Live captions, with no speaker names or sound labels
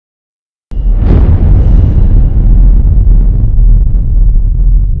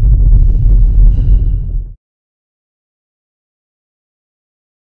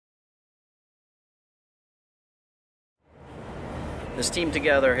this team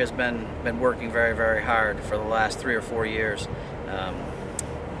together has been working very, very hard for the last 3 or 4 years,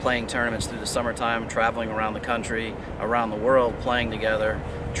 playing tournaments through the summertime, traveling around the country, around the world, playing together,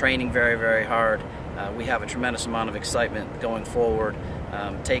 training very, very hard. We have a tremendous amount of excitement going forward,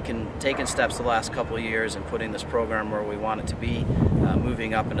 taking steps the last couple of years and putting this program where we want it to be,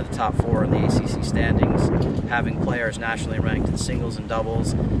 moving up into the top 4 in the ACC standings, having players nationally ranked in singles and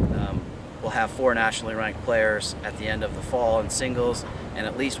doubles. We'll have 4 nationally ranked players at the end of the fall in singles, and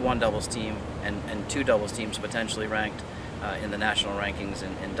at least 1 doubles team and 2 doubles teams potentially ranked in the national rankings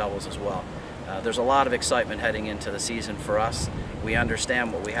in doubles as well. There's a lot of excitement heading into the season for us. We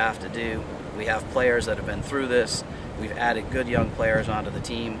understand what we have to do. We have players that have been through this. We've added good young players onto the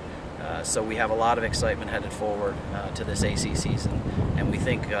team. So we have a lot of excitement headed forward to this AC season, and we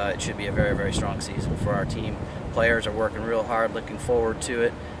think it should be a very, very strong season for our team. Players are working real hard, looking forward to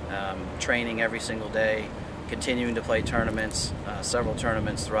it, training every single day, continuing to play tournaments, several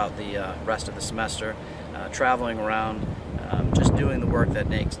tournaments throughout the rest of the semester, traveling around, just doing the work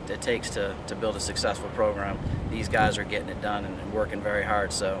that it takes to build a successful program. These guys are getting it done and working very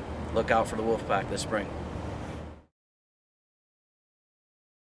hard, so look out for the Wolfpack this spring.